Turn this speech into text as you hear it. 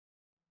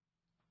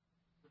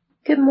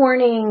Good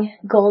morning,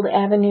 Gold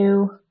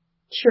Avenue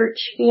Church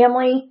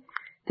family.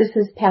 This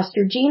is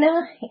Pastor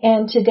Gina,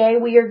 and today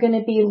we are going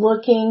to be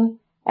looking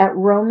at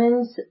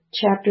Romans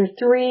chapter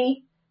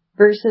 3,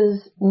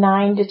 verses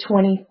 9 to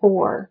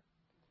 24.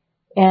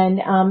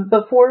 And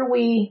before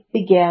we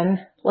begin,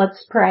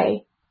 let's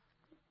pray.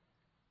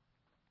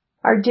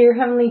 Our dear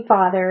Heavenly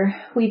Father,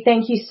 we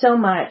thank you so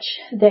much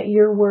that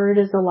your word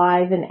is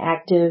alive and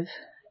active.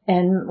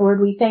 And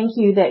Lord, we thank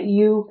you that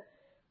you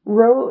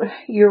wrote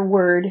your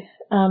word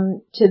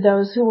to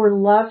those who were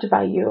loved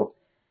by you.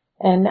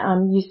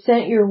 And you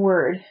sent your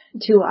word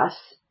to us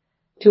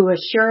to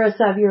assure us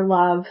of your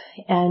love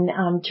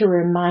and to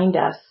remind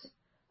us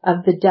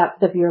of the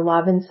depth of your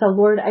love. And so,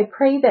 Lord, I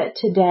pray that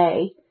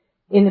today,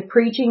 in the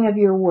preaching of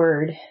your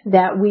word,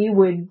 that we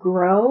would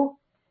grow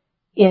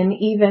in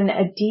even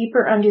a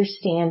deeper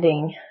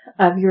understanding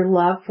of your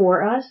love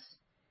for us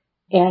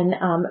and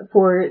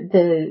for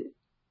the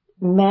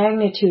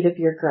magnitude of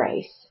your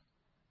grace.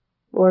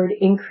 Lord,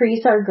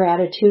 increase our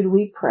gratitude,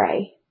 we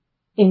pray.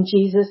 In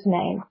Jesus'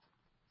 name,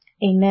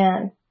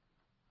 amen.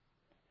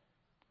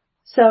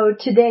 So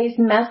today's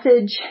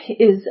message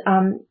is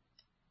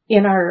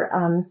in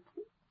our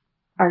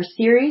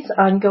series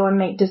on Go and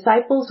Make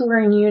Disciples. We're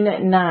in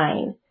Unit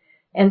 9.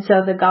 And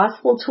so the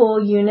Gospel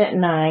Tool Unit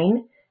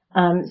 9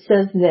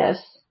 says this: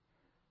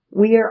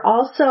 we are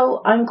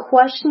also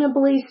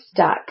unquestionably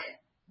stuck.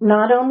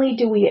 Not only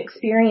do we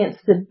experience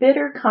the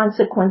bitter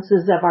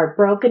consequences of our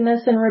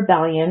brokenness and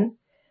rebellion,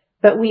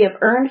 but we have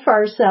earned for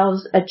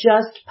ourselves a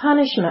just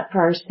punishment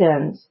for our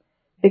sins.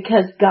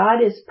 Because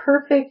God is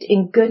perfect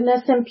in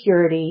goodness and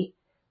purity,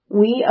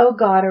 we owe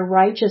God a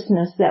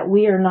righteousness that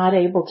we are not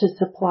able to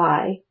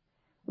supply.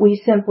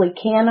 We simply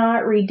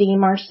cannot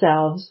redeem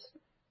ourselves,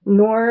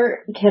 nor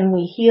can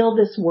we heal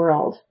this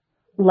world.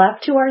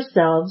 Left to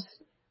ourselves,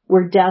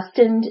 we're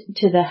destined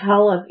to the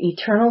hell of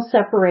eternal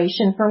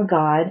separation from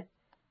God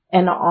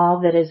and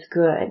all that is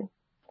good.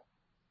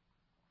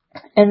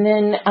 And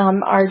then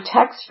our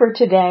text for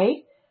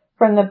today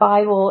from the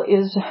Bible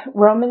is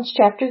Romans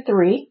chapter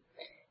 3.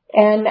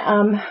 And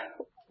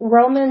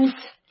Romans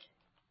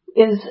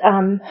is,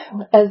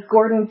 as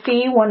Gordon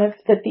Fee, one of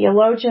the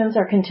theologians,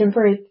 our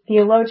contemporary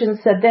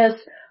theologians, said this: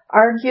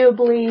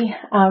 arguably,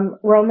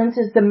 Romans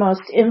is the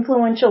most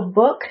influential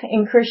book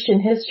in Christian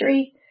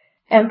history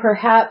and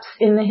perhaps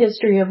in the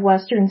history of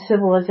Western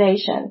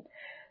civilization.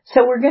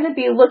 So we're going to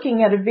be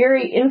looking at a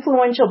very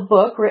influential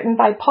book written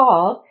by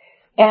Paul.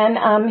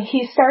 And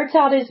he starts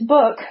out his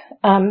book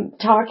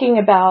talking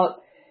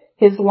about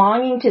his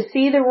longing to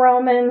see the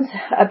Romans,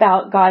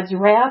 about God's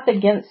wrath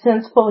against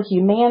sinful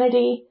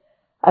humanity,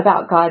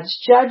 about God's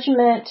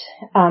judgment,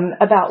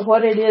 about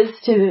what it is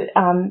to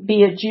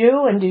be a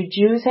Jew, and do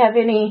Jews have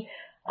any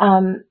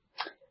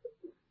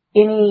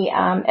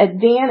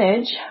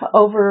advantage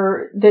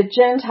over the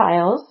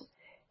Gentiles.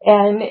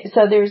 And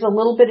so there's a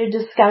little bit of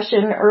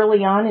discussion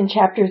early on in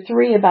chapter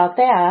 3 about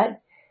that.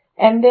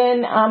 And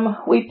then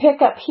we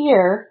pick up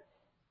here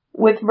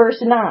with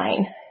verse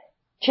 9,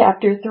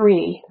 chapter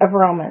 3 of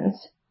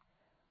Romans.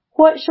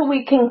 What shall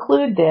we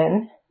conclude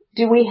then?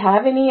 Do we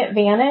have any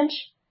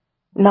advantage?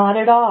 Not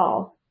at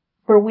all.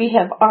 For we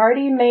have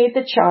already made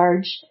the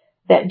charge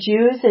that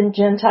Jews and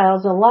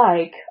Gentiles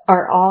alike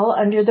are all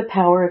under the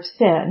power of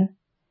sin.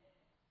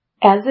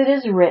 As it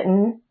is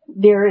written,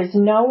 there is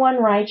no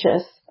one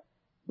righteous,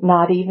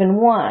 not even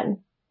one.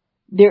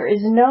 There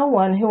is no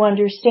one who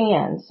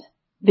understands.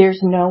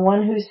 There's no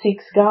one who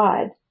seeks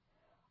God.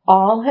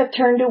 All have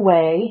turned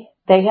away.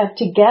 They have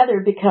together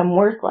become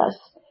worthless.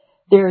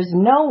 There is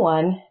no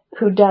one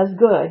who does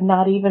good,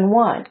 not even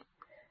one.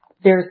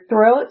 Their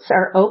throats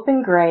are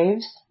open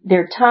graves.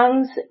 Their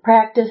tongues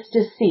practice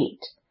deceit.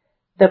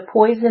 The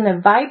poison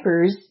of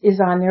vipers is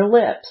on their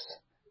lips.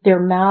 Their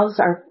mouths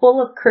are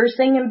full of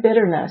cursing and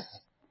bitterness.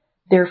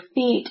 Their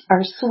feet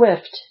are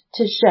swift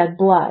to shed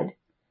blood.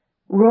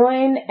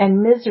 Ruin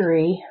and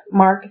misery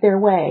mark their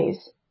ways,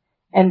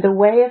 and the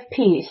way of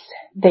peace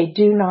they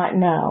do not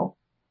know.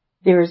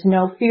 There is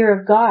no fear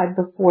of God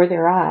before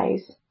their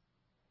eyes.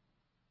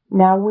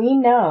 Now we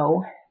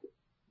know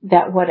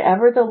that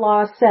whatever the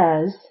law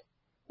says,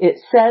 it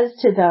says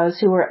to those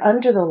who are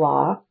under the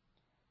law,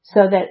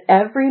 so that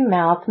every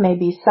mouth may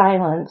be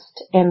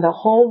silenced and the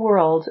whole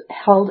world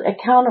held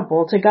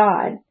accountable to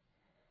God.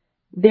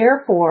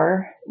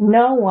 Therefore,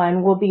 no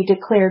one will be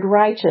declared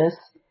righteous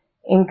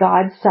in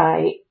God's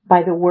sight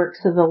by the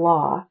works of the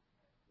law.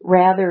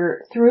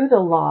 Rather, through the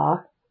law,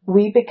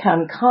 we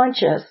become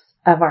conscious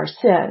of our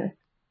sin.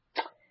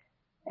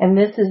 And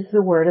this is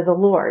the word of the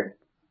Lord.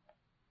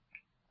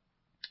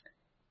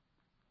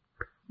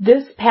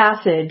 This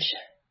passage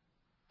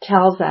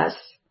tells us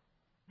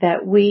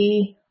that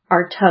we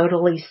are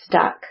totally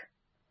stuck.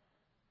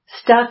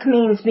 Stuck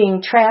means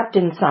being trapped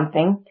in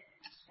something.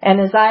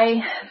 And as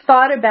I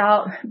thought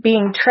about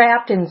being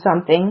trapped in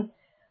something,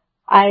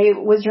 I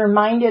was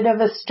reminded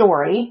of a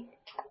story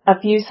a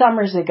few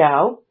summers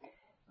ago.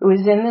 It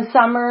was in the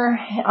summer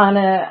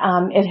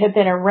it had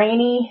been a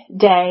rainy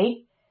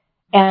day,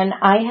 and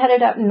I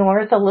headed up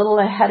north a little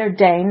ahead of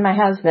Dane, my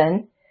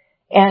husband,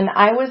 and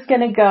I was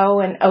going to go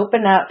and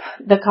open up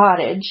the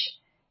cottage,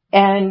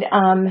 and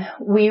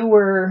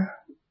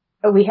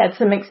we had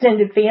some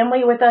extended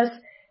family with us,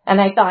 and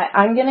I thought,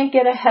 I'm going to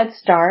get a head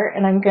start,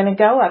 and I'm going to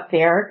go up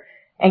there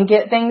and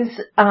get things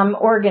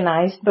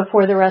organized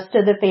before the rest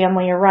of the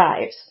family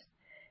arrives.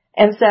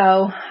 And so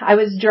I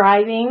was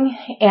driving,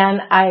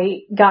 and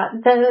I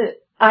got the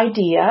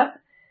idea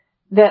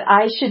that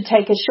I should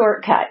take a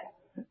shortcut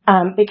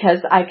because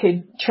I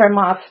could trim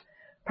off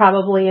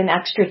probably an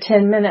extra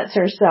 10 minutes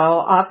or so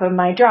off of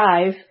my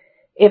drive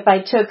if I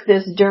took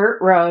this dirt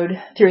road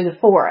through the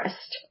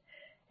forest.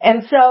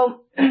 And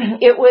so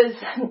it was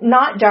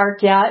not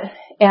dark yet,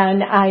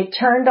 and I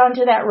turned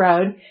onto that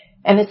road,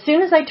 and as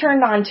soon as I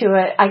turned onto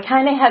it, I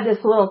kind of had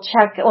this little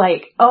check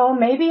like, oh,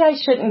 maybe I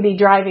shouldn't be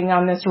driving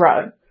on this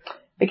road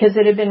because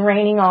it had been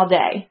raining all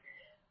day.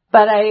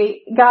 But I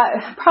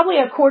got probably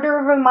a quarter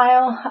of a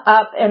mile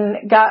up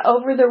and got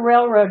over the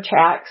railroad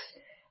tracks.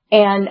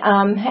 And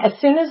as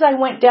soon as I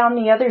went down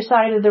the other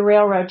side of the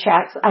railroad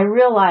tracks, I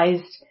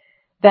realized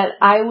that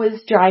I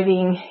was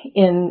driving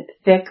in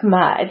thick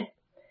mud.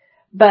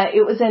 But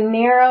it was a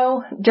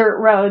narrow dirt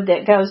road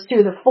that goes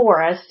through the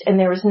forest, and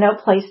there was no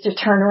place to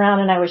turn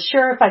around. And I was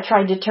sure if I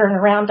tried to turn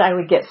around, I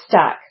would get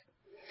stuck.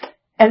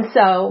 And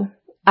so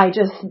I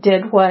just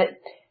did what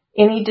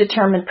any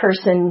determined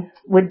person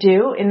would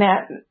do in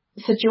that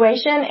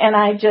situation, and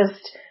I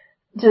just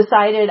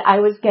decided I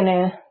was going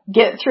to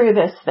get through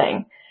this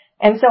thing.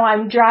 And so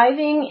I'm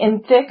driving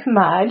in thick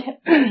mud,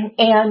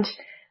 and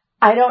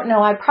I don't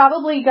know, I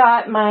probably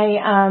got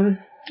my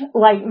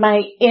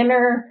my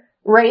inner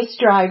race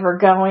driver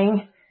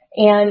going,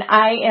 and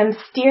I am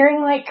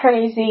steering like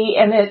crazy,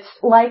 and it's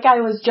like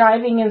I was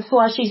driving in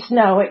slushy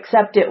snow,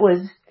 except it was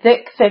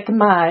thick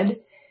mud,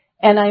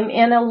 and I'm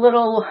in a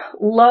little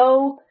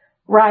low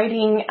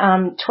riding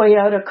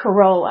Toyota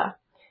Corolla.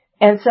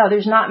 And so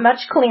there's not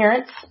much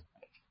clearance.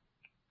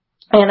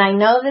 And I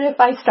know that if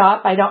I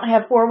stop, I don't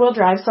have four-wheel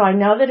drive, so I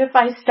know that if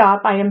I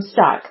stop, I am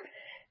stuck.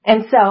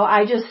 And so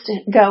I just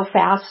go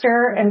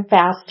faster and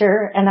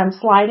faster, and I'm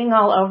sliding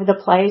all over the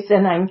place,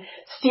 and I'm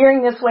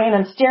steering this way and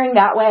I'm steering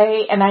that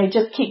way, and I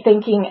just keep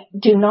thinking,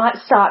 do not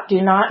stop,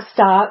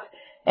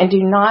 and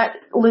do not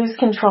lose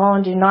control,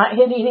 and do not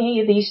hit any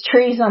of these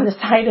trees on the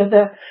side of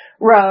the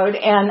road.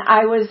 And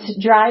I was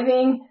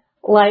driving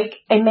like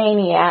a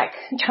maniac,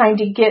 trying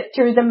to get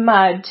through the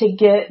mud to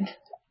get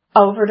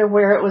over to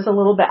where it was a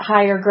little bit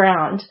higher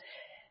ground.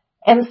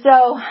 And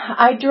so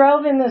I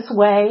drove in this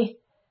way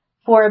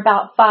for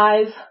about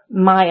 5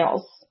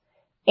 miles.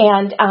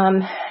 And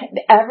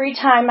every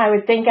time I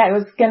would think I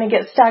was going to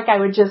get stuck, I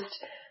would just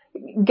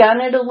gun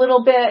it a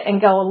little bit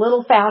and go a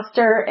little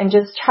faster and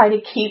just try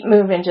to keep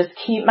moving, just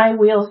keep my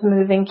wheels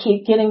moving,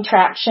 keep getting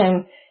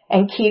traction,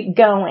 and keep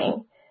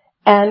going.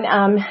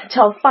 And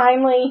till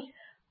finally,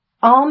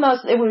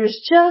 almost, it was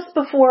just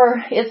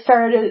before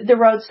the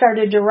road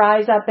started to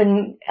rise up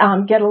and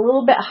get a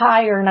little bit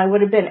higher, and I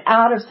would have been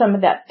out of some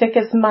of that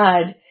thickest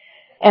mud,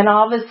 and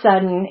all of a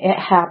sudden it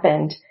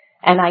happened,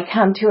 and I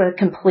come to a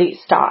complete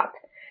stop.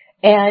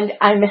 And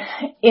I'm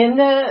in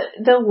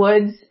the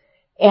woods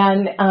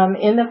and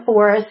in the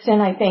forest,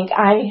 and I think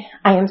I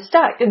am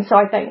stuck. And so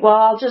I think, well,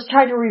 I'll just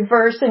try to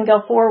reverse and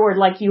go forward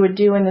like you would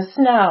do in the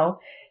snow,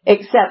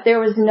 except there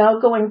was no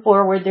going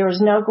forward, there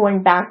was no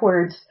going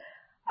backwards.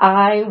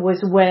 I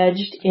was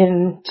wedged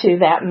into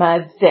that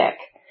mud thick.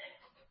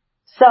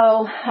 So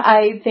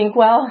I think,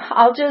 well,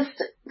 I'll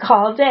just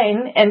call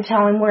Dane and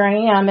tell him where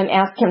I am and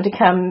ask him to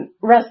come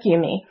rescue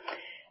me.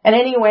 And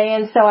anyway,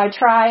 and so I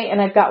try,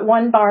 and I've got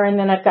one bar, and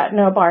then I've got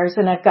no bars,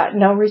 and I've got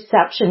no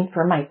reception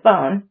for my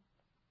phone.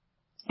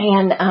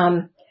 And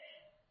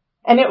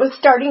it was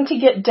starting to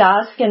get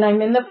dusk, and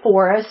I'm in the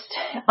forest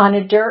on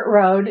a dirt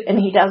road, and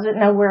he doesn't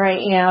know where I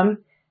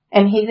am,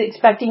 and he's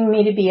expecting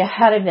me to be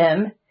ahead of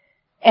him.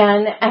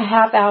 And a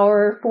half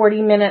hour,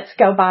 40 minutes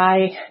go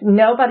by.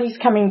 Nobody's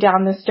coming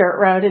down this dirt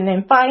road. And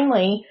then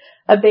finally,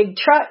 a big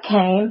truck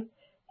came.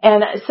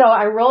 And so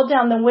I rolled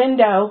down the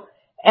window,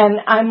 and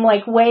I'm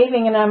like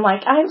waving, and I'm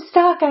like, I'm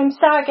stuck. And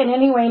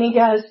anyway, and he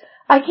goes,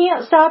 I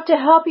can't stop to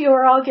help you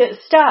or I'll get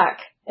stuck.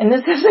 And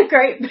this is a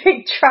great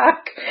big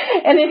truck.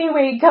 And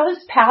anyway, he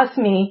goes past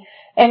me,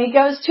 and he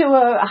goes to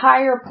a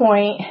higher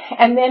point,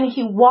 and then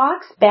he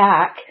walks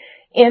back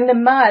in the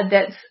mud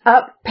that's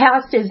up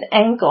past his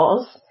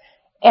ankles.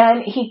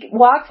 And he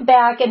walks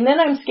back, and then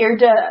I'm scared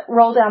to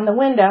roll down the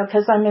window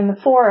because I'm in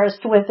the forest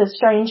with a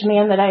strange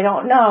man that I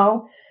don't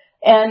know.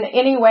 And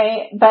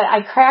anyway, but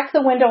I cracked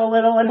the window a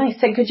little, and I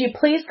said, could you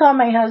please call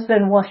my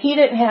husband? Well, he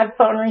didn't have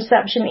phone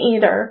reception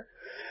either.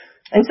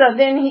 And so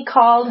then he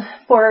called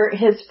for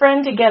his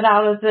friend to get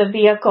out of the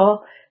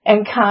vehicle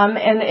and come,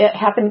 and it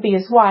happened to be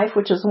his wife,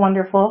 which was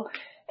wonderful.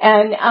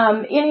 And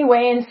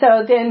anyway, and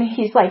so then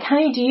he's like,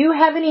 honey, do you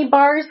have any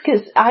bars?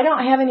 Because I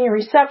don't have any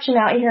reception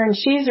out here, and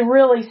she's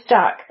really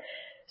stuck.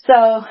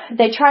 So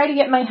they tried to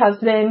get my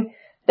husband.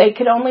 They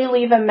could only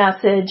leave a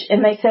message,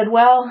 and they said,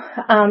 well,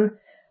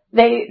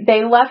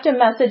 they left a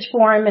message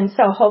for him, and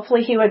so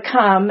hopefully he would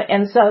come.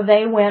 And so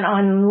they went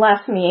on and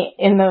left me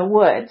in the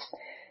woods.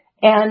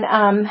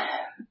 And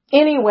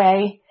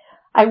anyway,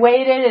 I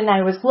waited and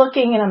I was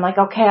looking and I'm like,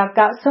 okay, I've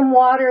got some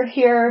water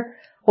here.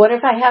 What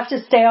if I have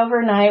to stay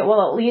overnight?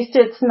 Well, at least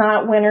it's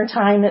not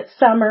wintertime, it's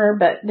summer,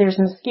 but there's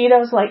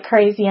mosquitoes like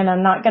crazy and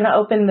I'm not going to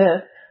open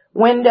the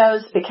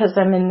windows because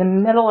I'm in the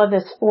middle of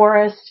this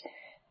forest.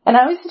 And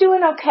I was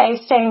doing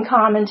okay, staying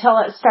calm until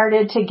it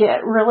started to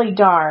get really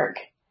dark.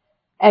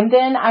 And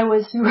then I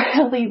was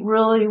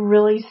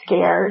really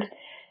scared.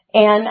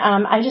 And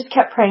I just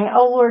kept praying,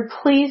 oh Lord,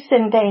 please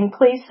send Dane.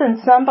 Please send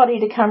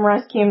somebody to come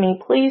rescue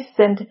me. Please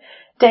send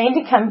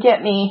Dane to come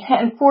get me.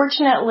 And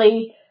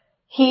fortunately,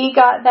 he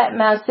got that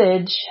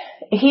message.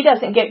 He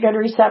doesn't get good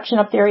reception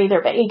up there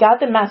either, but he got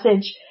the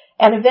message.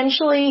 And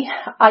eventually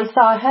I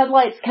saw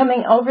headlights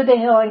coming over the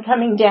hill and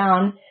coming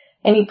down.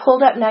 And he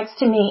pulled up next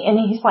to me and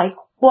he's like,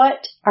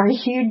 what are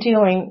you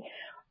doing?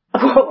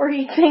 What were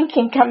you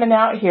thinking coming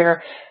out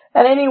here?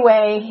 But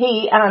anyway,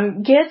 he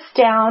gets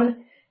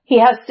down. He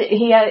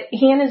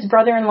and his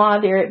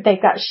brother-in-law,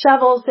 they've got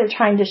shovels. They're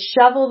trying to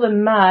shovel the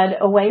mud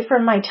away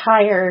from my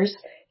tires.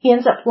 He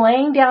ends up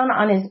laying down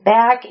on his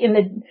back in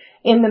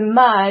the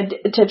mud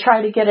to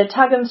try to get a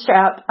tug-em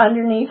strap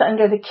under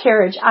the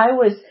carriage. I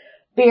was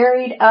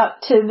buried up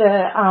to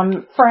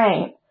the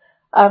frame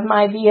of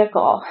my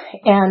vehicle.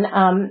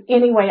 And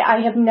anyway,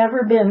 I have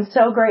never been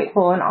so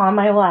grateful in all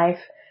my life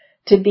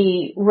to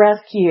be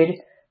rescued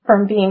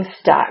from being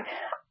stuck.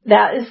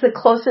 That is the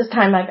closest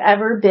time I've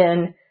ever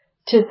been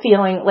to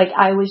feeling like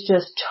I was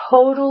just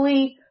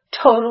totally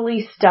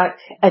stuck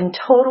and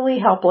totally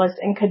helpless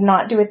and could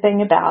not do a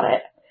thing about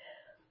it.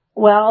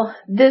 Well,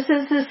 this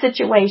is the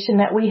situation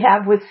that we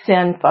have with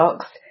sin,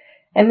 folks.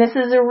 And this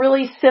is a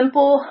really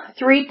simple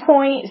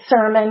 3-point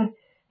sermon,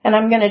 and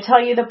I'm going to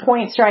tell you the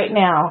points right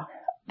now.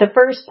 The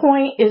first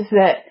point is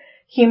that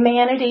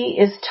humanity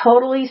is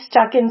totally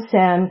stuck in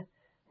sin.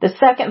 The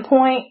second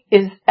point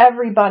is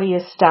everybody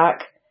is stuck.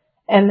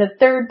 And the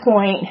third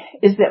point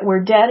is that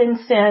we're dead in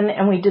sin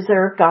and we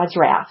deserve God's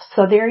wrath.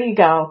 So there you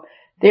go.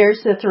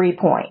 There's the 3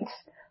 points.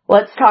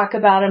 Let's talk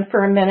about them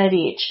for a minute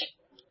each.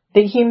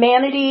 The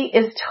humanity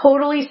is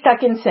totally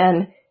stuck in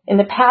sin. In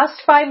the past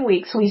 5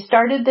 weeks, we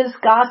started this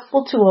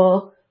gospel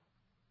tool,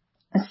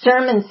 a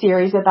sermon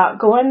series about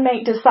go and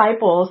make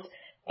disciples.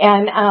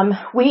 And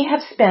we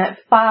have spent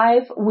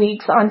 5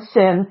 weeks on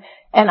sin.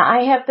 And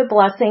I have the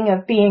blessing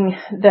of being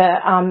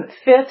the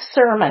 5th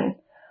sermon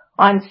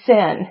on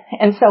sin.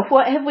 And so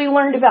what have we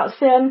learned about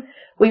sin?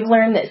 We've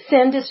learned that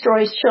sin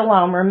destroys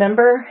shalom.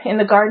 Remember in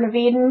the Garden of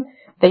Eden,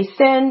 they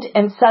sinned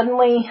and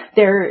suddenly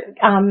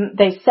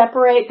they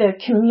separate. The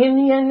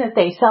communion that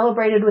they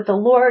celebrated with the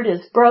Lord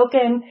is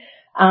broken.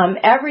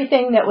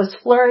 Everything that was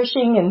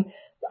flourishing and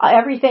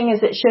everything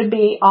as it should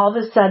be, all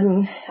of a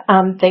sudden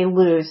they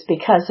lose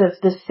because of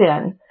the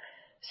sin.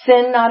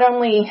 Sin not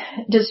only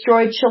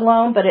destroyed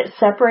shalom, but it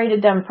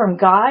separated them from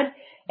God.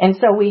 And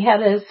so we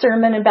had a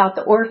sermon about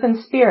the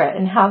orphan spirit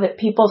and how that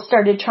people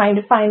started trying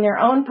to find their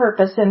own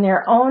purpose and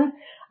their own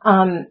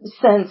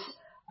sense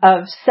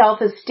of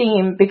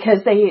self-esteem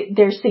because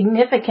their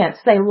significance,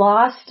 they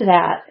lost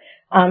that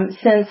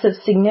sense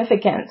of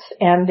significance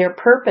and their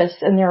purpose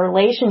and their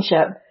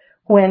relationship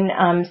when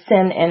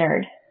sin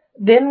entered.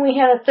 Then we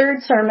had a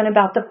third sermon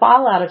about the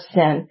fallout of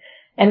sin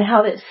and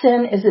how that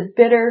sin is a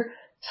bitter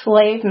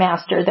slave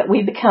master, that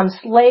we become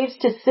slaves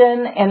to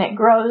sin and it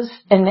grows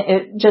and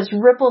it just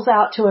ripples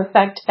out to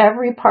affect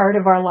every part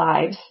of our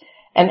lives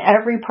and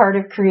every part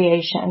of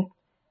creation.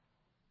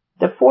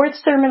 The fourth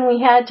sermon we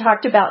had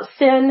talked about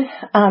sin,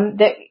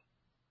 that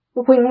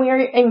when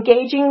we're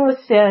engaging with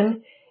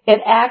sin, it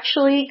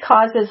actually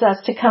causes us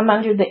to come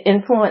under the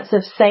influence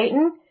of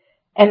Satan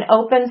and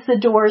opens the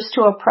doors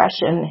to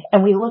oppression.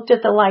 And we looked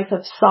at the life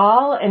of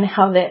Saul and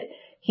how that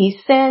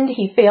he sinned,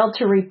 he failed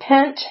to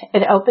repent,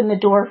 it opened the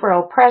door for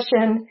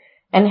oppression,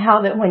 and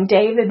how that when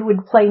David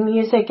would play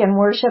music and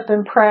worship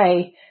and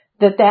pray,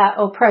 that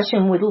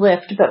oppression would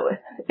lift. But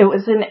it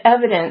was an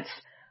evidence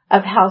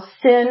of how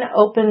sin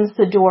opens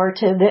the door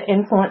to the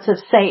influence of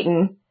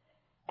Satan.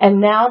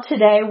 And now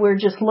today we're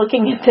just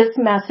looking at this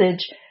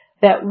message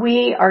that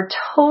we are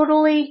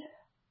totally,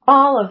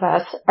 all of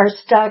us are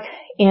stuck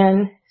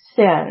in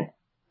sin.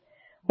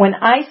 When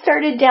I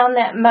started down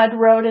that mud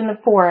road in the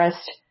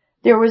forest,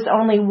 there was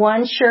only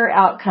one sure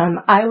outcome.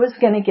 I was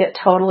going to get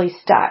totally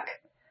stuck.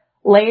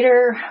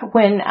 Later,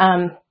 when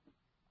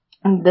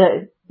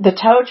the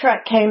tow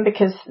truck came,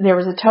 because there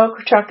was a tow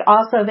truck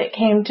also that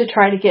came to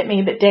try to get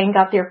me, but Dane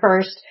got there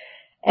first,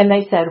 and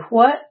they said,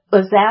 what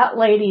was that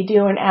lady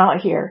doing out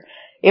here?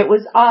 It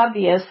was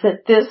obvious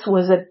that this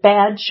was a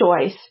bad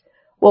choice.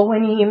 Well,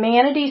 when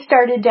humanity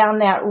started down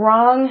that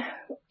wrong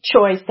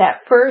choice,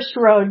 that first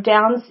road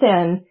down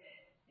sin,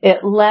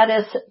 it led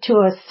us to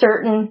a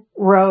certain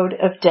road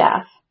of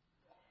death.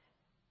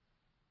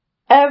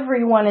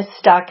 Everyone is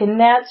stuck,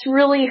 and that's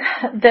really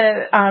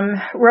the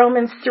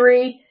Romans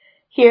 3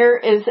 here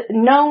is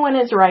no one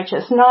is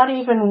righteous, not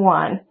even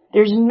one.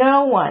 There's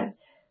no one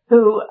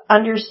who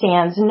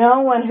understands,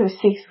 no one who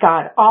seeks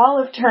God.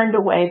 All have turned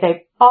away.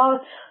 They've all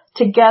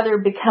together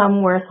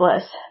become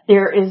worthless.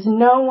 There is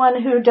no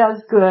one who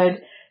does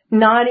good,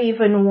 not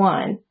even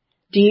one.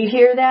 Do you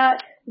hear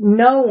that?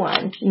 No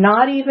one,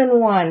 not even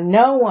one,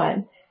 no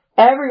one,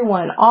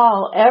 everyone,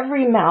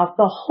 every mouth,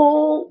 the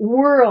whole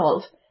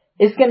world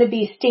is going to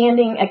be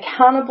standing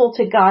accountable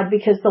to God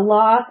because the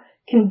law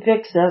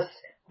convicts us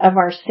of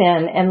our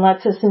sin and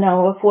lets us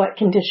know of what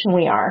condition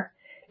we are.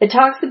 It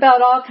talks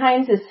about all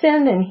kinds of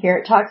sin in here.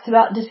 It talks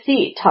about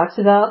deceit, talks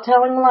about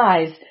telling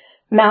lies,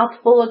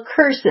 mouthful of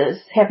curses.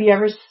 Have you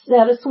ever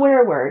said a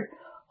swear word?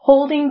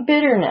 Holding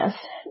bitterness,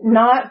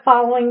 not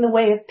following the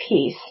way of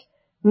peace,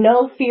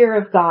 no fear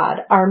of God.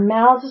 Our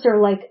mouths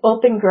are like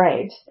open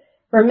graves.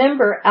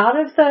 Remember, out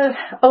of the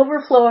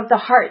overflow of the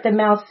heart, the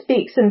mouth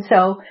speaks. And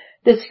so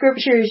the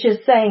scripture is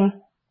just saying,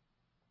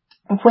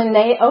 when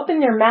they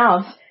open their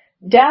mouths,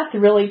 death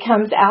really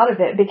comes out of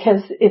it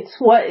because it's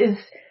what is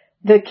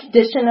the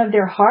condition of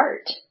their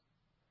heart.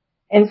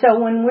 And so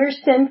when we're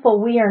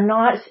sinful, we are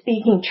not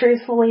speaking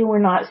truthfully, we're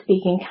not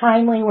speaking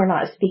kindly, we're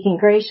not speaking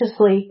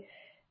graciously.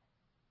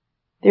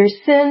 There's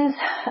sins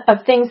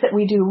of things that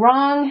we do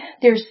wrong.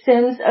 There's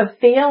sins of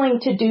failing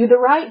to do the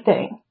right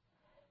thing.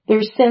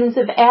 There's sins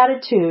of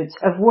attitudes,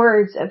 of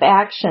words, of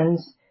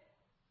actions,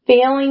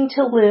 failing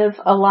to live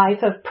a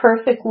life of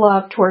perfect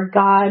love toward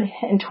God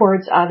and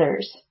towards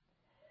others.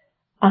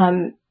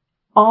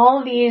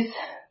 All these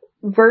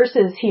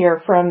verses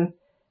here from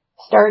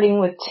starting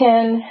with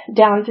 10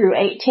 down through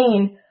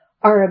 18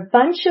 are a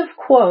bunch of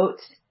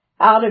quotes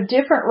out of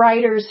different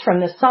writers from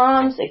the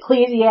Psalms,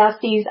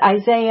 Ecclesiastes,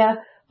 Isaiah.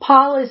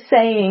 Paul is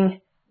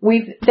saying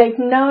they've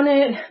known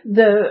it,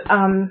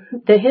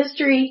 the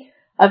history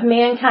of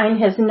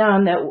mankind has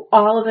known that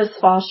all of us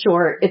fall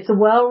short. It's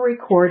well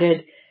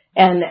recorded.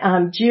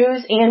 And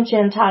Jews and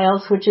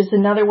Gentiles, which is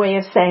another way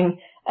of saying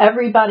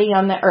everybody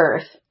on the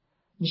earth,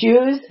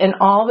 Jews and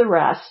all the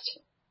rest,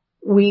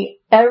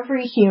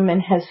 every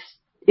human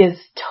is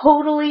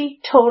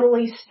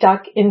totally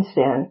stuck in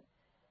sin.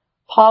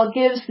 Paul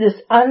gives this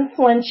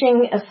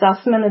unflinching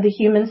assessment of the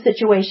human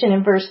situation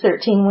in verse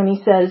 13 when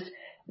he says,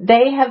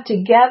 they have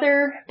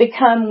together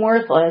become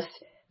worthless.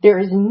 There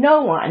is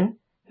no one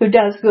who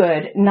does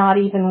good, not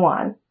even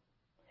one.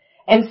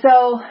 And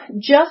so,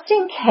 just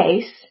in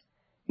case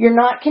you're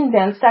not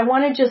convinced, I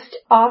want to just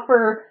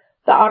offer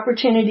the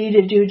opportunity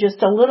to do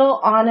just a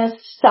little honest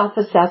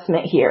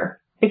self-assessment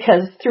here.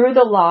 Because through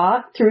the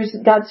law, through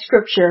God's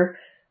scripture,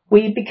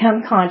 we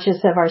become conscious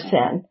of our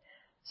sin.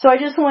 So I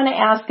just want to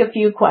ask a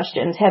few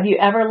questions. Have you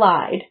ever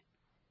lied?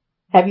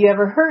 Have you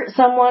ever hurt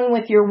someone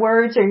with your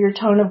words or your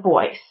tone of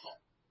voice?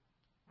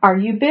 Are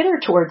you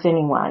bitter towards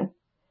anyone?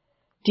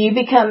 Do you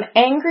become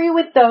angry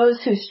with those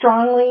who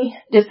strongly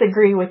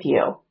disagree with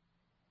you?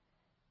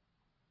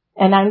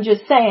 And I'm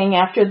just saying,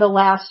 after the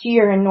last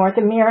year in North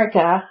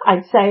America,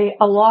 I'd say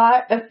a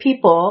lot of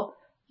people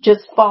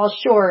just fall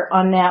short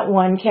on that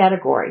one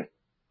category.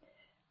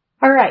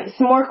 All right,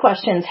 some more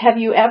questions. Have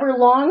you ever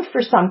longed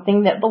for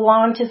something that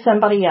belonged to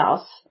somebody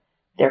else?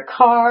 Their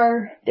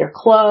car, their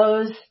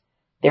clothes,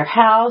 their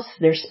house,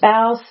 their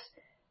spouse?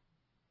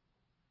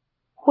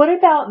 What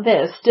about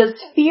this?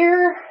 Does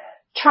fear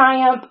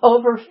triumph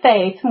over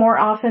faith more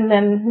often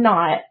than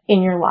not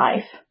in your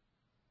life?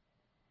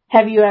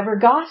 Have you ever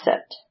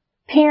gossiped?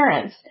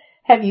 Parents,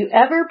 have you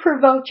ever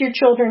provoked your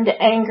children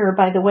to anger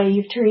by the way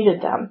you've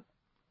treated them?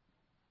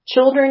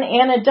 Children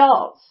and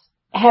adults,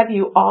 have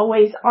you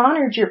always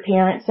honored your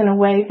parents in a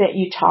way that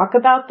you talk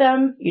about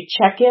them, you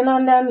check in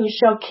on them, you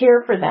show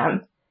care for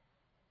them?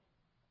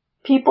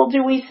 People,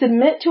 do we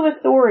submit to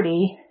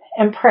authority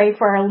and pray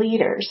for our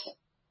leaders?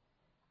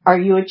 Are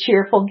you a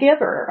cheerful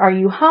giver? Are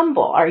you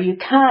humble? Are you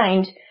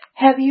kind?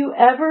 Have you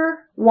ever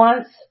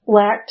once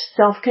lacked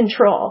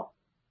self-control?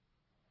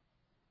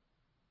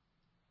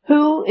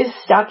 Who is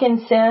stuck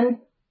in sin?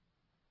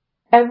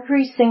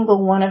 Every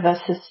single one of us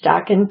is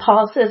stuck. And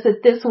Paul says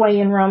it this way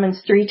in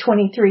Romans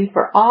 3:23,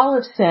 for all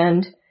have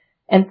sinned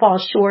and fall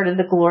short of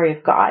the glory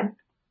of God.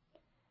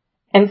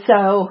 And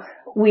so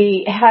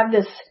we have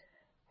this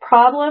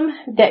problem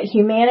that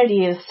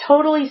humanity is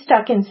totally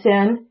stuck in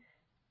sin,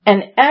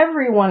 and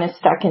everyone is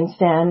stuck in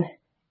sin,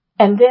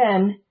 and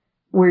then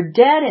we're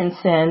dead in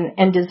sin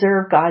and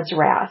deserve God's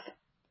wrath.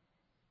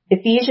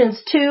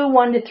 Ephesians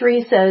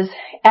 2:1-3 says,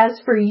 as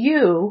for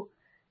you,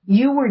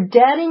 you were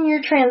dead in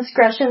your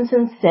transgressions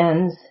and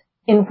sins,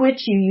 in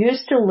which you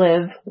used to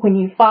live when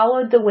you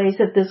followed the ways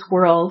of this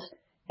world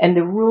and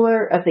the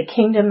ruler of the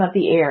kingdom of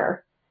the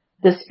air,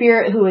 the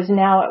spirit who is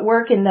now at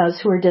work in those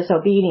who are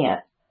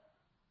disobedient.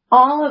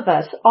 All of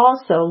us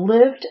also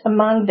lived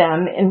among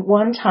them in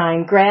one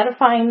time,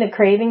 gratifying the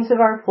cravings of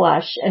our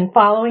flesh and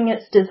following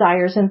its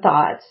desires and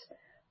thoughts.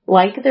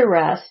 Like the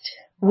rest,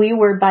 we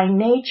were by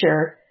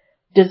nature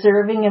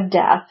deserving of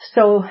death.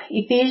 So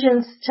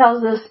Ephesians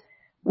tells us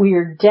we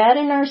are dead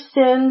in our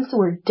sins,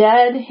 we're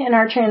dead in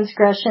our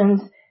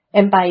transgressions,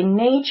 and by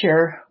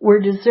nature,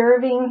 we're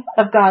deserving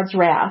of God's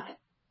wrath.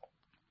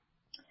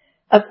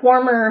 A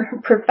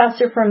former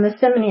professor from the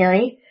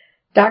seminary,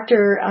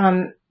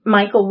 Dr.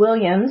 Michael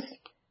Williams,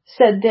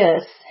 said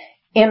this,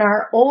 in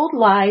our old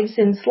lives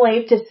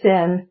enslaved to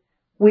sin,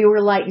 we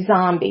were like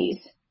zombies.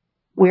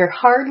 We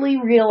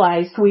hardly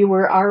realized we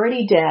were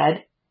already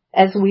dead,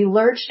 as we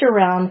lurched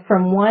around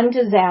from one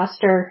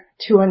disaster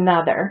to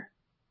another.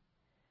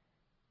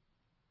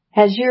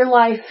 Has your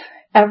life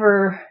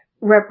ever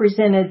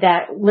represented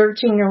that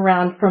lurching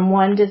around from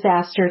one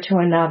disaster to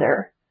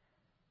another?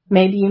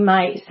 Maybe you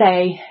might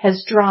say,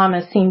 has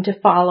drama seemed to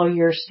follow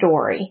your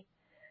story?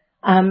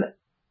 And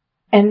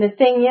the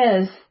thing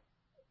is,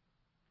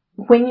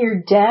 when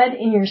you're dead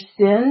in your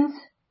sins,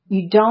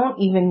 you don't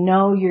even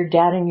know you're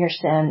dead in your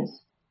sins.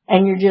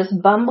 And you're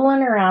just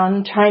bumbling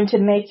around trying to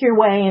make your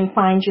way and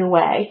find your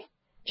way.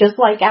 Just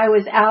like I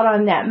was out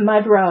on that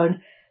mud road,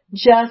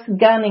 just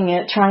gunning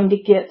it, trying to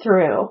get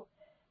through.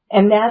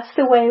 And that's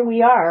the way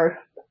we are,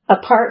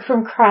 apart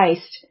from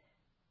Christ,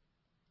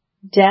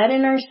 dead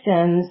in our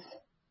sins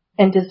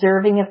and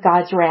deserving of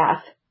God's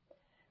wrath.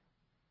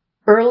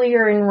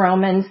 Earlier in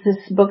Romans,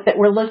 this book that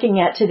we're looking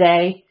at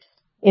today,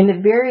 in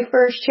the very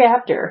first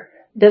chapter,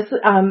 this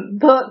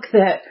book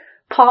that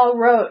Paul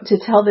wrote to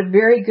tell the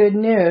very good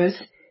news,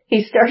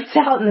 he starts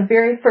out in the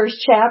very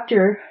first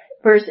chapter,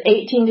 verse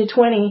 18 to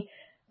 20,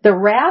 the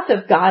wrath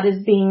of God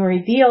is being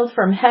revealed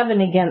from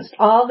heaven against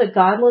all the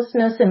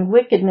godlessness and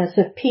wickedness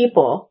of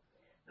people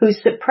who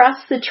suppress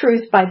the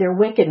truth by their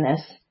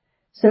wickedness,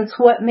 since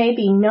what may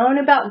be known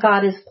about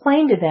God is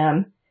plain to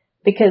them,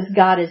 because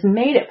God has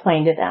made it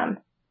plain to them.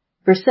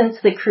 For since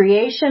the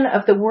creation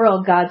of the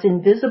world, God's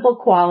invisible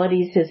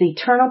qualities, His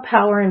eternal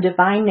power and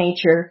divine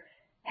nature,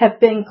 have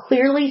been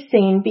clearly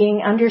seen,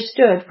 being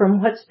understood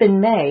from what's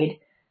been made,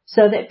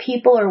 so that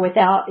people are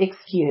without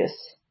excuse.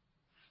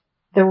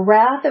 The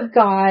wrath of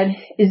God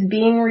is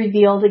being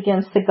revealed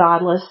against the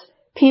godless.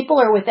 People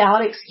are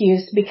without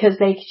excuse because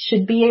they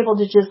should be able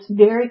to just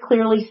very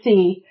clearly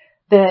see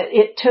that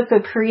it took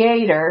a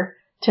creator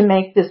to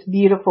make this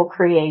beautiful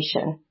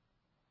creation.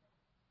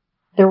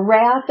 The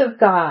wrath of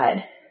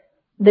God.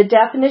 The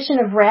definition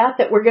of wrath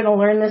that we're going to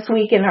learn this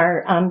week in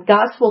our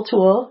gospel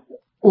tool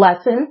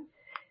lesson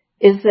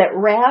is that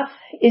wrath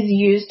is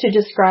used to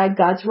describe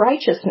God's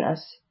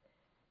righteousness.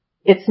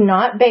 It's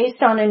not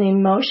based on an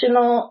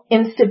emotional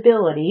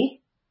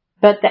instability,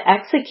 but the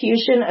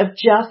execution of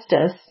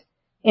justice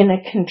in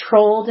a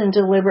controlled and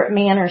deliberate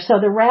manner. So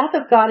the wrath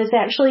of God is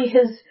actually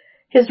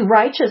His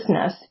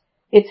righteousness.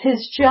 It's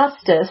His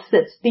justice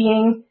that's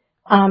being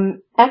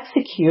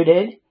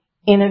executed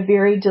in a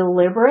very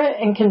deliberate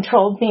and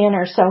controlled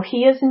manner. So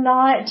He is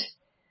not,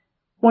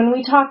 when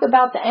we talk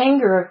about the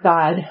anger of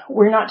God,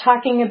 we're not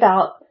talking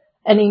about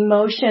an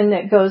emotion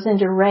that goes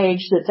into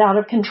rage that's out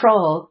of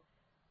control.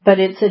 But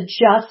it's a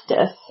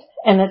justice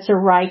and it's a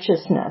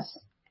righteousness.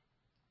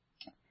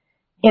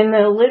 In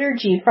the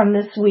liturgy from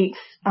this week's,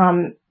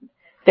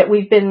 that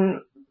we've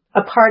been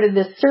a part of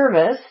this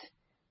service,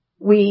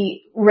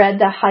 we read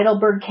the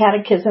Heidelberg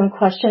Catechism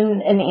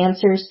question and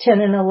answers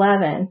 10 and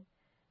 11.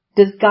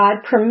 Does God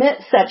permit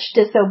such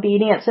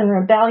disobedience and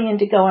rebellion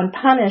to go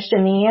unpunished?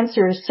 And the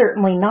answer is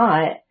certainly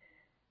not.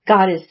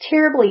 God is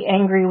terribly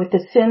angry with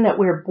the sin that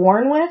we're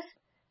born with,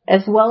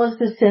 as well as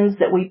the sins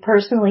that we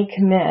personally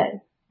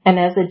commit. And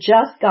as a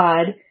just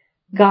God,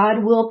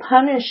 God will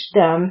punish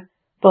them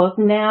both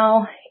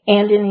now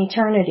and in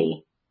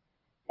eternity.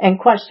 And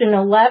question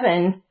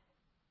 11,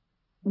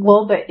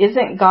 well, but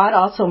isn't God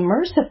also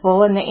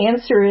merciful? And the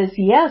answer is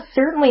yes,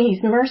 certainly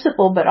He's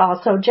merciful, but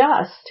also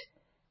just.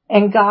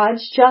 And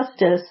God's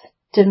justice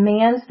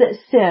demands that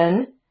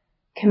sin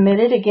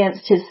committed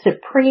against His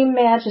supreme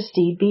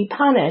majesty be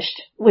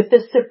punished with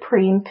the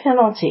supreme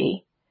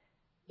penalty,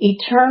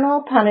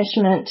 eternal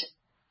punishment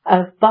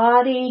of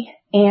body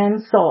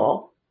and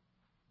soul.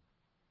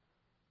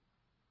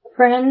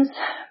 Friends,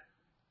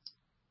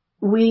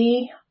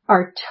 we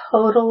are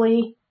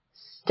totally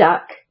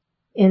stuck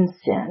in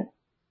sin.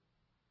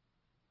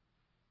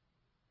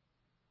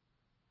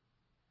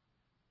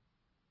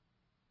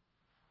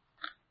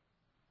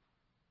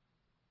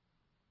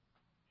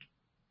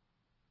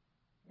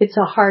 It's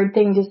a hard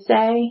thing to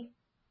say,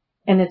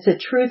 and it's a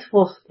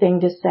truthful thing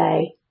to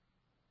say.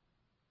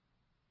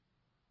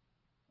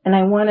 And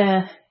I want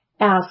to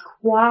ask,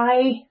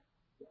 why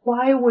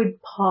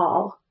would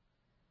Paul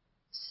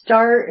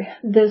start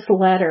this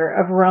letter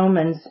of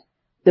Romans,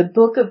 the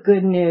book of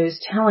good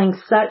news, telling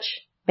such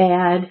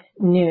bad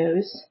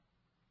news?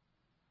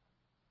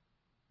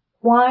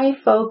 Why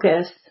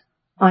focus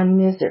on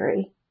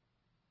misery?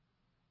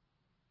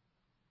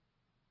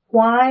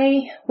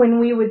 Why, when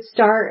we would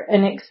start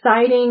an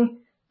exciting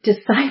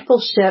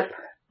discipleship,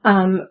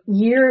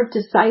 year of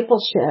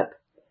discipleship,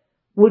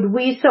 would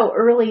we so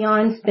early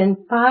on spend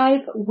 5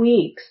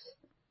 weeks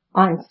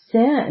on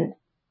sin?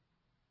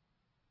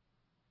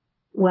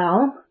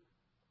 Well,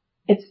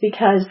 it's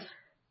because,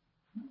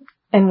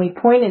 and we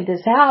pointed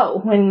this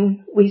out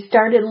when we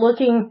started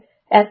looking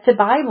at the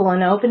Bible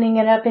and opening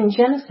it up in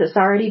Genesis,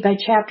 already by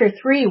chapter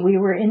 3, we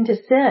were into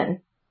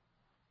sin.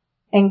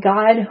 And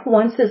God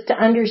wants us to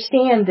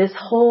understand this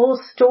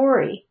whole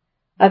story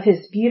of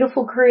His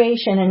beautiful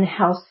creation and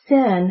how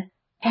sin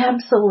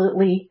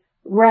absolutely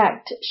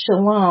wrecked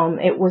shalom.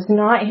 It was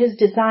not His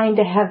design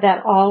to have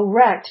that all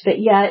wrecked, but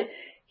yet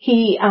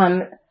He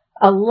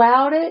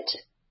allowed it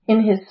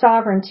in His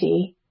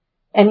sovereignty,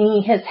 and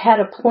He has had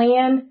a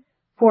plan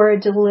for a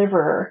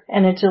deliverer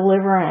and a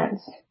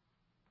deliverance.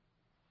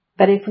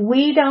 But if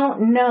we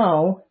don't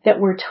know that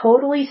we're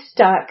totally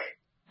stuck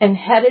and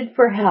headed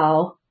for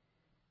hell,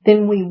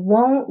 then we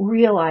won't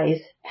realize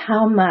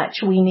how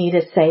much we need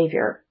a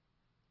Savior.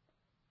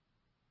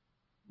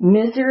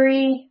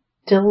 Misery,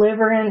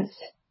 deliverance,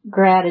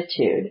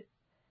 gratitude.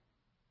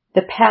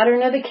 The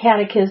pattern of the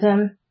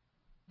catechism,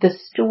 the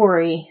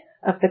story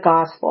of the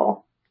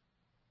gospel.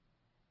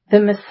 The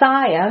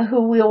Messiah,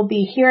 who we'll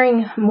be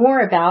hearing more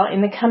about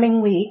in the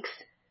coming weeks,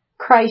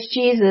 Christ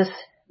Jesus,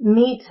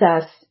 meets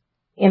us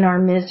in our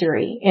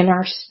misery, in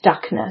our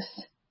stuckness.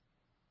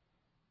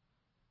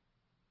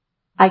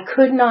 I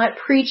could not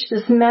preach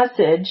this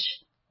message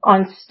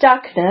on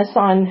stuckness,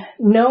 on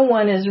no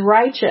one is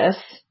righteous,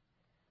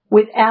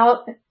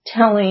 without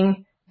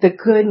telling the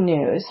good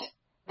news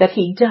that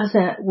He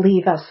doesn't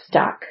leave us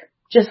stuck.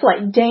 Just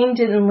like Dane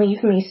didn't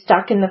leave me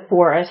stuck in the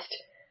forest,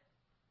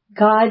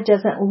 God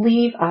doesn't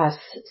leave us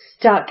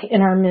stuck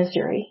in our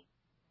misery.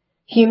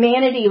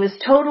 Humanity was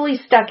totally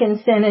stuck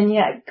in sin, and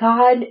yet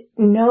God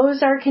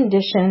knows our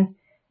condition,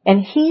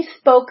 and He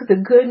spoke the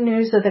good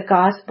news of the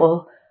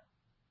gospel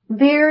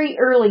very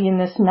early in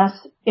this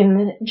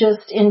in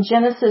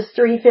Genesis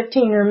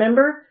 3:15.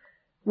 Remember?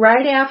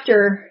 Right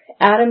after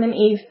Adam and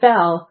Eve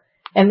fell,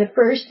 and the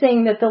first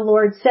thing that the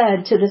Lord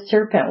said to the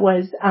serpent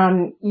was,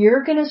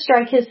 you're going to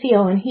strike his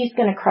heel and he's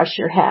going to crush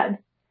your head.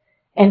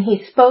 And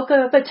He spoke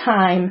of a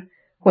time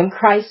when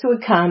Christ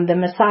would come, the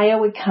Messiah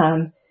would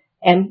come,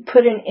 and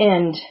put an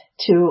end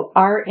to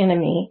our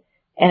enemy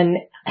and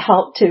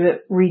help to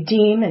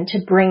redeem and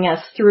to bring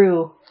us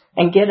through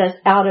and get us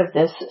out of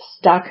this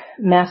stuck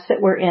mess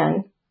that we're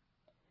in.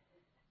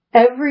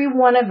 Every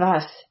one of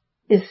us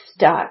is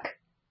stuck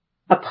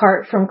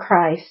apart from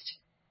Christ.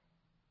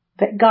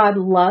 But God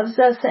loves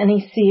us and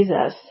He sees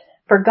us.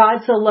 For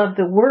God so loved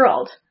the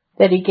world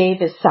that He gave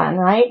His Son,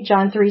 right?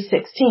 John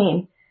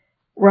 3:16.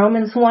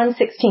 Romans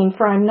 1:16,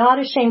 for I'm not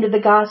ashamed of the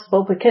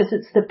gospel because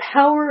it's the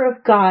power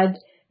of God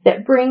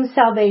that brings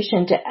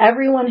salvation to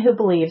everyone who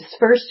believes,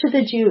 first to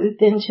the Jew,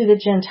 then to the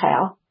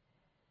Gentile.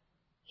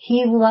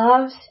 He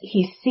loves,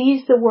 He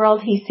sees the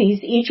world, He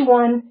sees each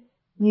one,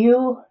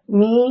 you,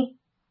 me,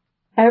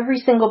 every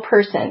single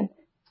person.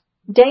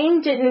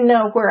 Dane didn't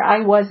know where I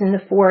was in the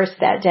forest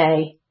that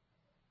day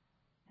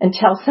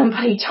until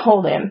somebody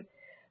told him.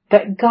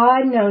 But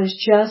God knows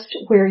just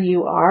where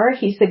you are.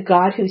 He's a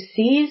God who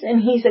sees,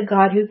 and He's a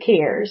God who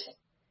cares.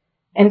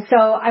 And so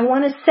I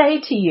want to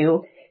say to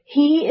you,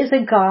 He is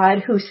a God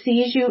who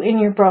sees you in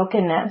your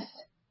brokenness.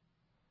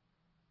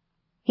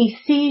 He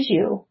sees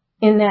you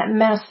in that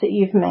mess that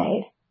you've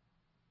made.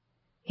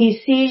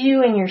 He sees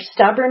you in your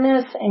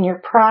stubbornness and your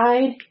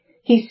pride.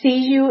 He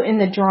sees you in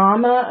the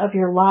drama of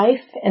your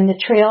life and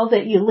the trail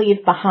that you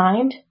leave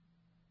behind.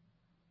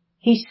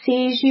 He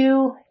sees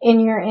you in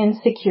your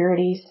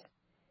insecurities.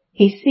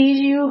 He sees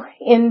you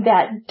in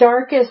that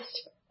darkest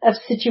of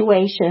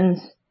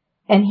situations,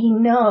 and He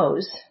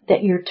knows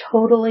that you're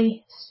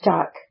totally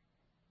stuck,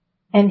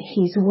 and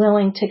He's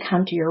willing to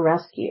come to your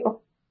rescue.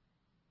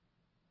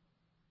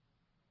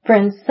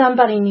 Friends,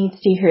 somebody needs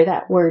to hear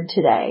that word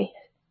today.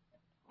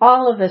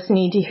 All of us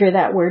need to hear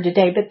that word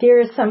today, but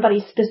there is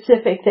somebody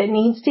specific that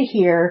needs to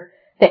hear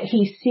that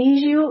He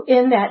sees you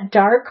in that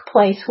dark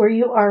place where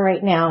you are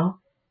right now,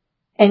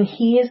 and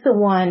He is the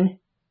one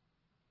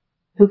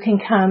who can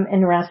come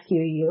and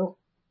rescue you.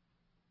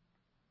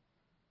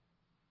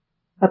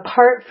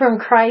 Apart from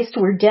Christ,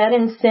 we're dead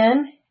in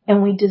sin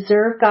and we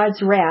deserve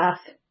God's wrath.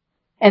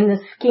 And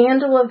the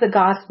scandal of the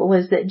gospel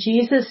is that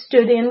Jesus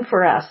stood in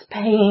for us,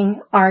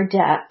 paying our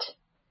debt.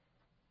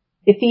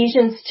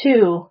 Ephesians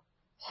 2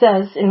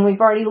 says, and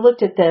we've already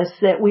looked at this,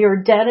 that we are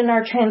dead in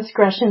our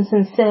transgressions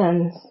and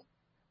sins.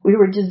 We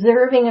were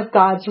deserving of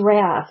God's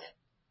wrath.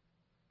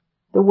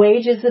 The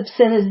wages of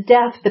sin is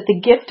death, but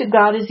the gift of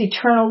God is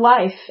eternal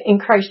life in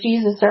Christ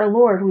Jesus our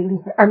Lord. We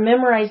are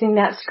memorizing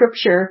that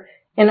scripture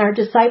in our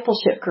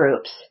discipleship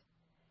groups.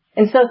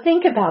 And so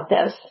think about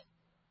this.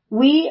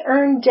 We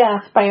earn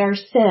death by our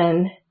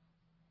sin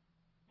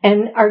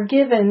and are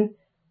given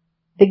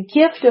the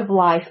gift of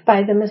life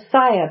by the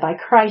Messiah, by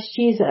Christ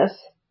Jesus.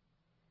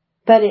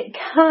 But it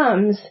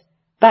comes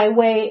by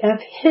way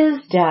of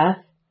His death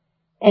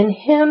and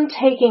Him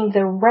taking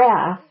the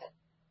wrath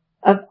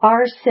of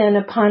our sin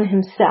upon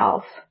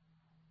Himself.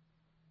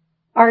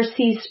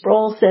 R.C.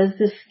 Sproul says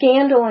the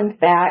scandal, in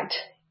fact,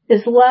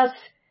 is less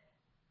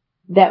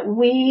that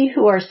we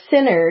who are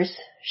sinners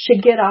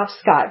should get off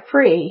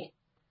scot-free,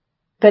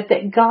 but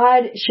that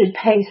God should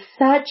pay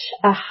such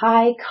a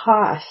high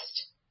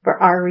cost for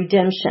our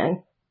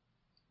redemption.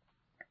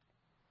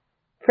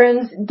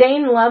 Friends,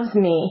 Dane loves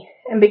me,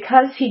 and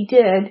because he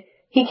did,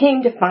 he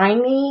came to find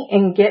me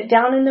and get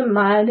down in the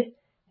mud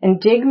and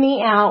dig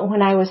me out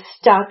when I was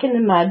stuck in the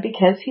mud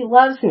because he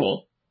loves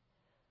me.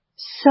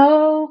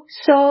 So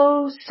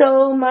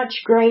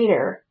much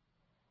greater.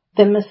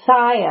 The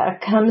Messiah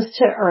comes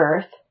to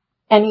earth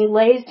and He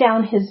lays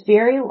down His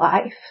very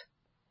life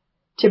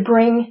to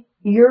bring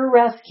your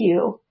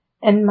rescue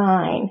and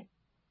mine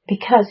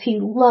because He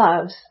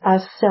loves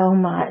us so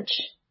much.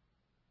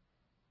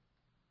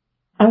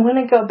 I want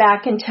to go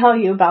back and tell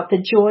you about the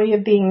joy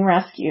of being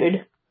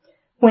rescued.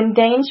 When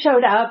Dane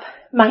showed up,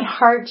 my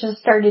heart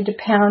just started to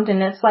pound,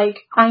 and it's like,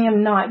 I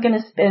am not going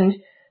to spend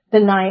the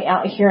night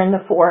out here in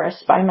the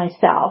forest by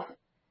myself.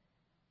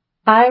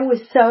 I was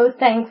so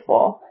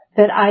thankful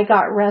that I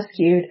got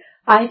rescued.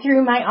 I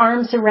threw my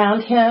arms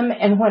around him,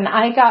 and when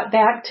I got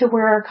back to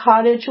where our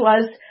cottage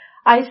was,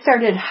 I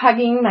started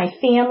hugging my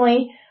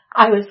family.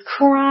 I was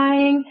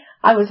crying.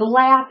 I was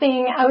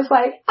laughing. I was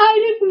like, I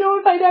didn't know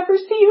if I'd ever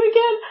see you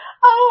again.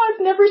 Oh,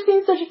 I've never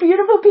seen such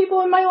beautiful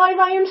people in my life.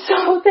 I am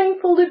so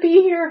thankful to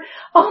be here.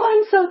 Oh,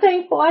 I'm so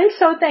thankful. I'm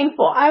so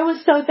thankful. I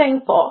was so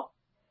thankful.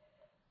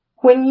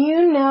 When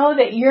you know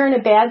that you're in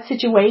a bad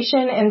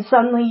situation and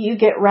suddenly you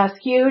get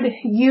rescued,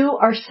 you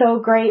are so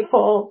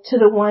grateful to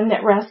the one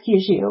that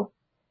rescues you.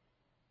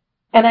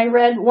 And I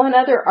read one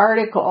other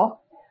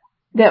article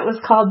that was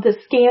called The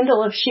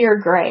Scandal of Sheer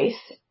Grace.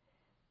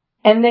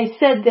 And they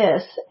said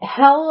this: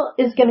 hell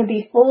is going to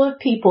be full of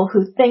people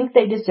who think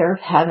they deserve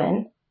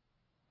heaven.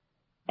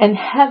 And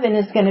heaven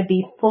is going to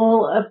be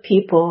full of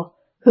people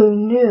who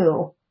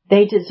knew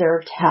they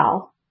deserved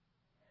hell.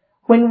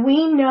 When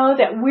we know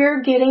that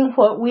we're getting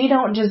what we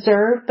don't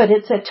deserve, but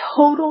it's a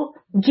total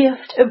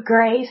gift of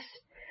grace,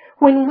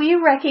 when we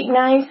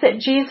recognize that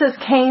Jesus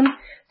came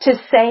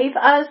to save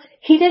us,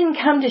 He didn't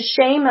come to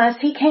shame us,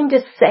 He came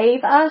to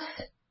save us.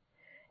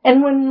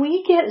 And when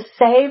we get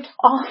saved,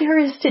 all there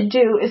is to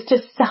do is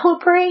to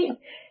celebrate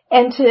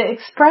and to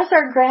express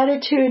our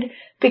gratitude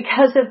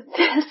because of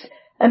this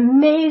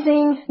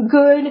amazing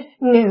good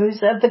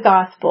news of the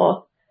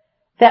gospel,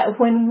 that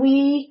when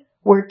we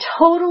were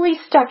totally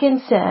stuck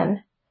in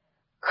sin,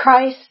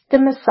 Christ the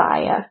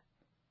Messiah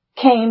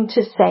came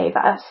to save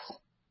us.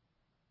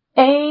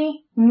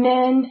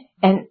 Amen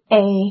and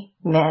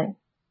amen.